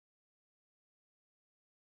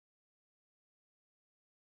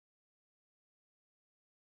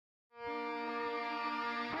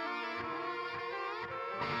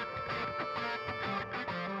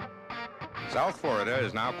South Florida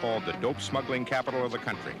is now called the dope smuggling capital of the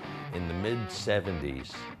country. In the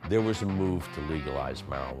mid-'70s, there was a move to legalize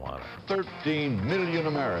marijuana. 13 million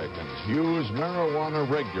Americans use marijuana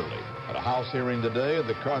regularly. At a House hearing today,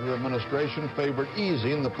 the Carter administration favored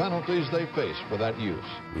easing the penalties they face for that use.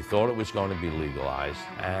 We thought it was going to be legalized,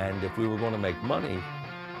 and if we were going to make money,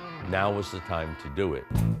 now was the time to do it.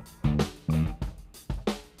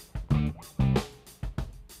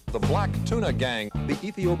 The Black Tuna Gang, the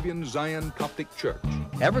Ethiopian Zion Coptic Church.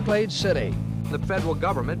 Everglades City. The federal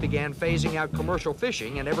government began phasing out commercial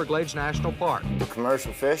fishing in Everglades National Park. The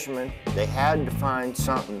commercial fishermen, they had to find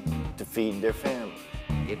something to feed their family.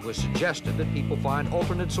 It was suggested that people find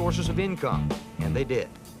alternate sources of income, and they did.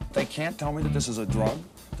 They can't tell me that this is a drug.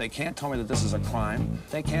 They can't tell me that this is a crime.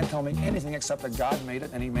 They can't tell me anything except that God made it,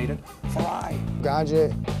 and he made it for I.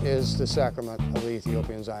 Ganja is the sacrament of the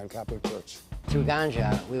Ethiopian Zion Coptic Church. Through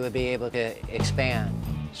Ganja, we would be able to expand.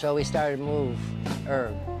 So we started to move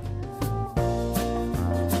herb.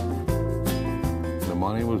 The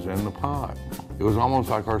money was in the pot. It was almost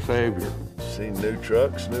like our savior. Seen new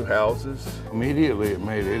trucks, new houses. Immediately it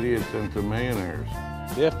made idiots into millionaires.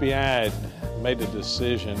 The FBI made the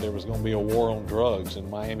decision there was going to be a war on drugs, and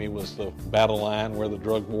Miami was the battle line where the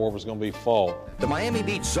drug war was going to be fought. The Miami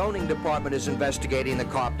Beach Zoning Department is investigating the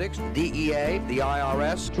Coptics, DEA, the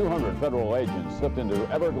IRS. 200 federal agents slipped into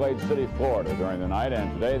Everglades City, Florida during the night,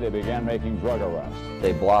 and today they began making drug arrests.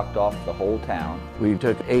 They blocked off the whole town. We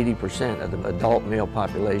took 80% of the adult male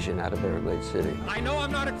population out of Everglades City. I know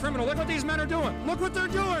I'm not a criminal. Look what these men are doing. Look what they're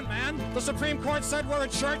doing, man. The Supreme Court said we're a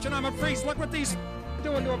church and I'm a priest. Look what these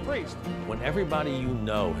doing to a priest. When everybody you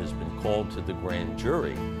know has been called to the grand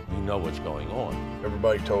jury, you know what's going on.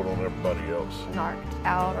 Everybody told on everybody else. Narked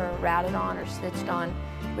out or ratted on or snitched on.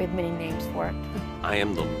 We have many names for it. I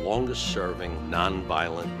am the longest serving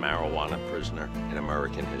non-violent marijuana prisoner in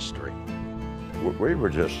American history. We were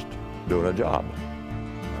just doing a job.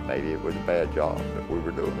 Maybe it was a bad job, but we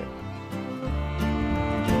were doing it.